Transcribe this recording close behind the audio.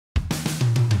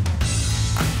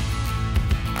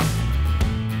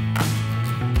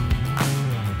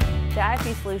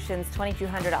IFB Solutions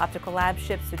 2200 optical lab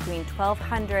ships between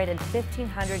 1,200 and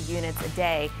 1,500 units a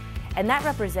day, and that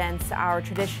represents our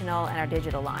traditional and our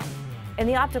digital line. In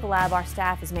the optical lab, our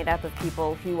staff is made up of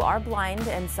people who are blind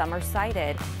and some are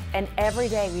sighted, and every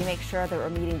day we make sure that we're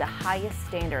meeting the highest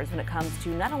standards when it comes to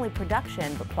not only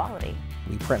production, but quality.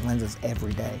 We print lenses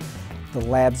every day. The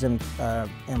lab's in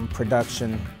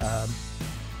production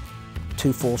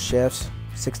 2 full shifts,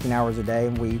 16 hours a day,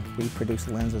 and we produce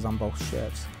lenses on both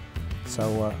shifts.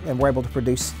 So, and we're able to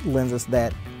produce lenses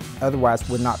that otherwise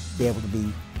would not be able to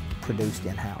be produced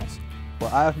in-house.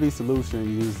 Well, IFB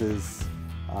Solution uses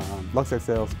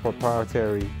Luxexcel's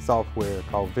proprietary software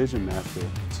called Vision Master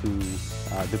to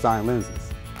design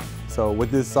lenses. So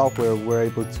with this software, we're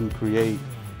able to create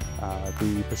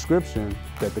the prescription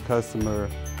that the customer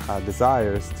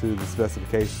desires to the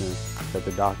specification that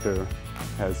the doctor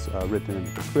has written in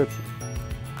the prescription.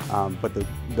 But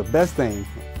the best thing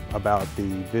about the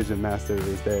Vision Master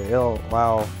is that it'll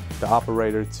allow the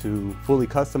operator to fully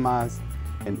customize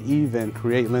and even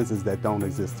create lenses that don't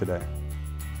exist today.